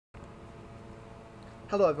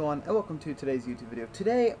Hello everyone and welcome to today's YouTube video.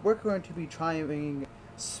 Today we're going to be trying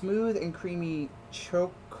smooth and creamy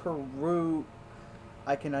chocoroo,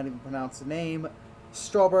 I cannot even pronounce the name,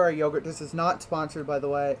 strawberry yogurt. This is not sponsored, by the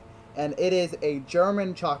way, and it is a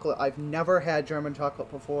German chocolate. I've never had German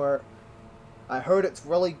chocolate before. I heard it's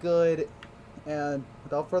really good, and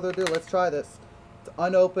without further ado, let's try this. It's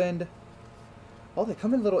unopened. Oh, they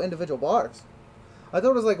come in little individual bars. I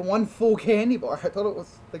thought it was like one full candy bar. I thought it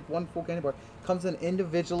was like one full candy bar. Comes in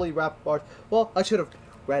individually wrapped bars. Well, I should have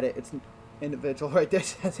read it. It's individual, right?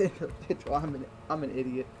 This says individual. I'm an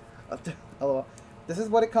idiot. LOL. This is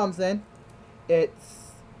what it comes in.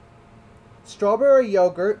 It's strawberry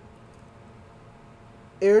yogurt,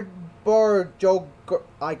 Erdbar yogurt.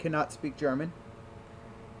 I cannot speak German.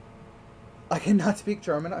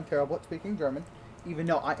 I'm terrible at speaking German, even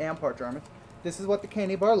though I am part German. This is what the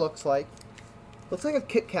candy bar looks like. Looks like a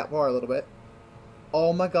Kit Kat bar a little bit.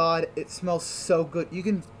 Oh my god, it smells so good. You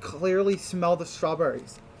can clearly smell the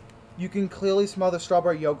strawberries. You can clearly smell the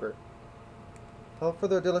strawberry yogurt. Without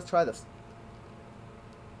further ado, let's try this.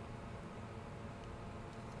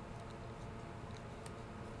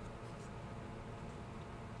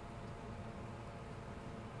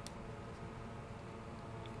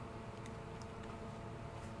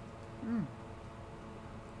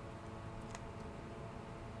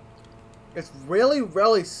 It's really,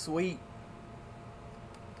 really sweet.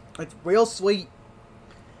 It's real sweet.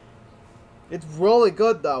 It's really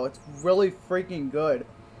good, though. It's really freaking good.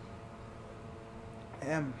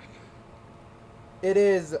 And it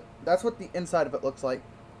is, that's what the inside of it looks like.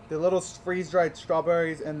 The little freeze-dried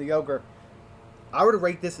strawberries and the yogurt. I would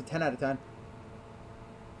rate this a 10 out of 10.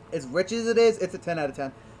 As rich as it is, it's a 10 out of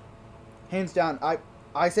 10. Hands down,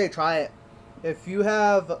 I say try it. If you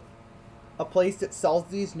have a place that sells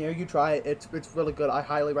these near you, try it. It's really good. I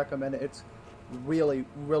highly recommend it. It's really,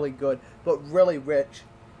 really good, but really rich.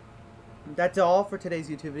 That's all for today's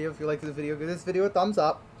YouTube video. If you like this video, give this video a thumbs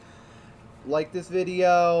up. Like this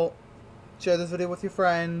video. Share this video with your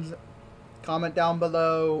friends. Comment down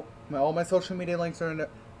below. All my social media links are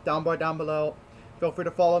down below. Feel free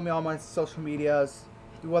to follow me on my social medias.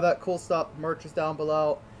 Do all that cool stuff. Merch is down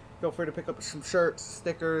below. Feel free to pick up some shirts,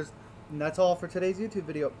 stickers. And that's all for today's YouTube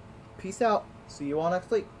video. Peace out. See you all next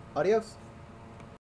week. Adios.